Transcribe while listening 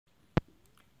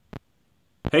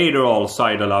Hey there all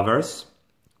cider lovers,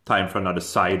 time for another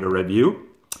cider review.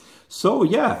 So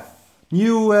yeah,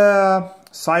 new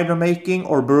cider making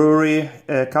or brewery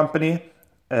company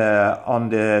on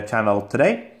the channel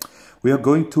today. We are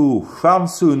going to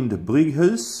Stjernsund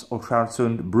Brygghus or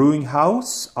Stjernsund Brewing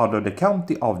House out of the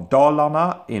county of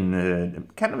Dalarna in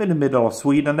kind of in the middle of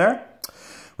Sweden there.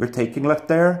 We're taking a look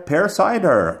there, Pear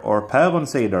Cider or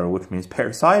Päroncider, which means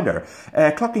pear cider,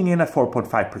 clocking in at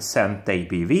 4.5%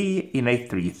 ABV in a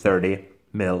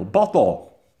 330ml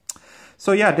bottle.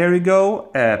 So yeah, there you go,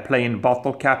 plain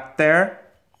bottle cap there.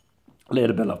 A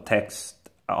little bit of text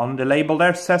on the label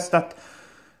there says that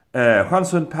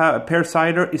Stjernsund Pear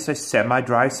Cider is a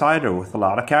semi-dry cider with a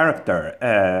lot of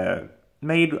character,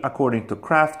 made according to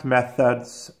craft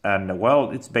methods, and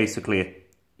well, it's basically,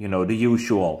 you know, the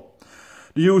usual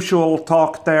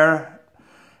talk there,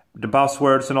 the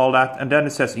buzzwords and all that. And then it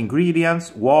says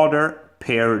ingredients: water,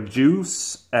 pear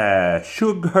juice,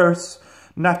 sugars,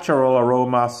 natural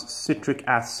aromas, citric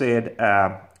acid,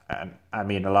 and I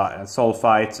mean a lot,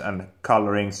 sulfites and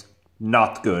colorings.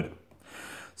 Not good.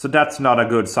 So that's not a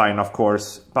good sign, of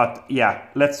course. But yeah,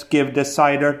 let's give this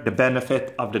cider the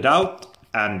benefit of the doubt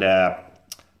and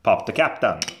pop the cap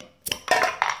down.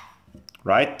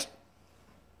 Right?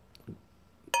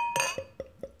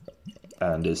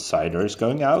 And this cider is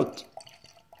going out.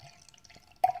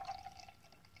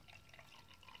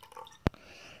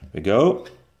 There we go.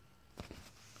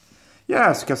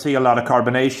 Yeah, as you can see, a lot of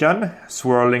carbonation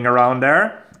swirling around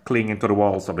there, clinging to the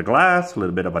walls of the glass, a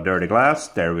little bit of a dirty glass.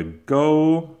 There we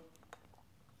go.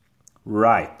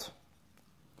 Right.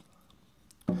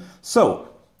 So,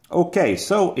 okay,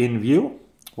 so in view,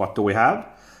 what do we have?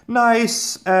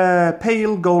 Nice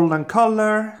pale golden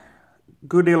color,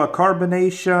 good deal of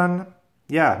carbonation.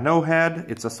 Yeah, no head,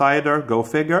 it's a cider, go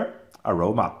figure.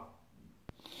 Aroma.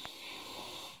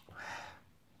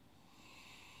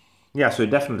 Yeah, so it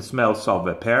definitely smells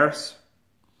of pears.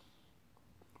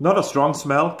 Not a strong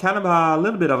smell, kind of a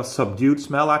little bit of a subdued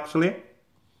smell actually.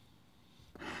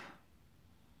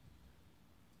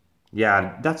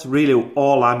 Yeah, that's really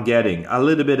all I'm getting. A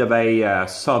little bit of a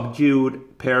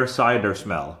subdued pear cider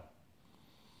smell.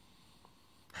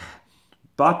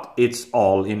 But it's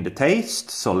all in the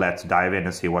taste, so let's dive in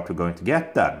and see what we're going to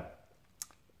get then.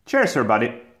 Cheers,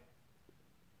 everybody!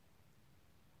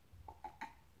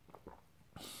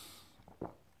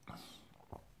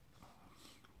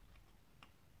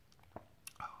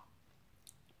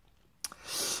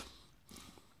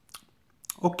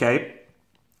 Okay,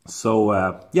 so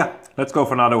yeah, let's go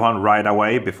for another one right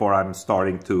away before I'm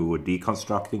starting to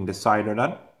deconstructing the cider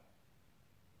then.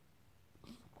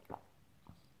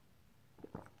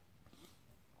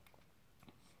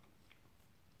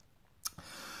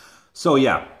 So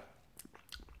yeah,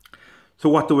 so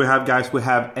what do we have, guys? We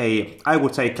have I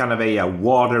would say kind of a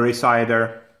watery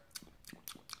cider,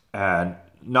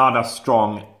 not a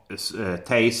strong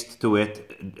taste to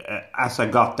it. As I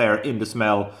got there in the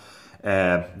smell,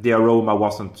 the aroma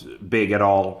wasn't big at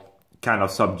all, kind of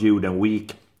subdued and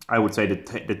weak. I would say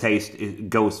the taste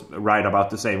goes right about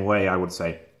the same way, I would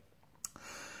say.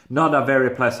 Not a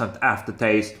very pleasant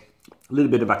aftertaste, a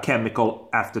little bit of a chemical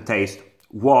aftertaste,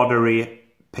 watery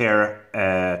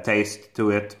pear taste to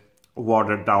it,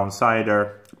 watered down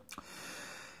cider,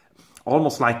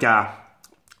 almost like a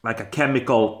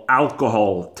chemical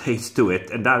alcohol taste to it,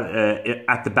 and that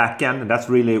at the back end, and that's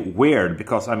really weird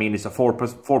because I mean it's a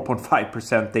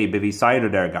 4.5% ABV cider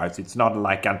there, guys. It's not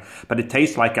like but it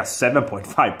tastes like a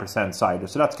 7.5% cider,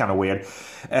 so that's kind of weird.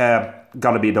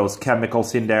 Gotta be those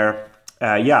chemicals in there.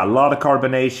 Yeah, a lot of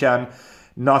carbonation.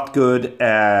 Not good,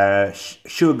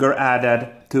 sugar added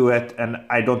to it, and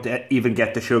I don't even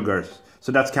get the sugars.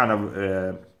 So that's kind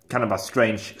of a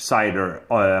strange cider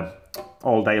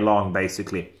all day long,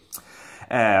 basically.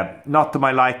 Not to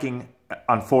my liking,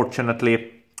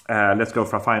 unfortunately. Let's go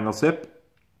for a final sip.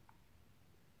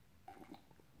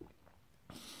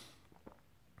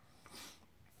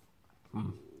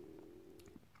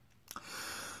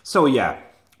 So yeah,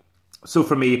 so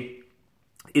for me,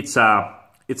 it's a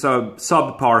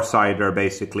subpar cider,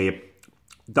 basically.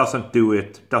 Doesn't do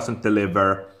it, doesn't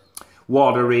deliver.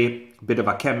 Watery, bit of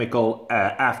a chemical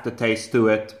aftertaste to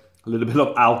it. A little bit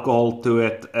of alcohol to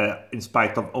it, in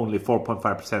spite of only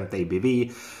 4.5%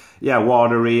 ABV. Yeah,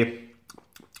 watery,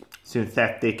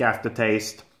 synthetic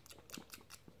aftertaste.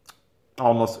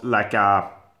 Almost like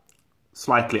a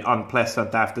slightly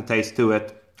unpleasant aftertaste to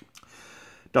it.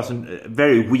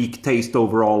 Very weak taste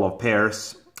overall of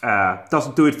pears.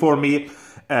 Doesn't do it for me.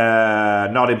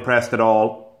 Not impressed at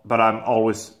all, but I'm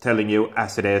always telling you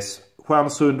as it is.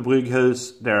 Stjernsund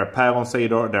Brygghus, their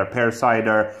Päroncider, their Pear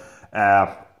Cider.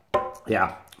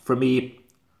 Yeah, for me,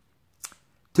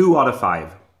 2 out of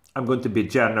 5. I'm going to be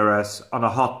generous. On a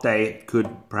hot day, could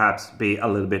perhaps be a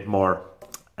little bit more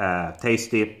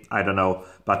tasty. I don't know,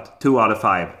 but 2 out of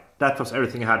 5. That was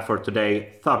everything I had for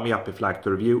today. Thumb me up if you liked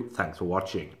the review. Thanks for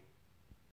watching.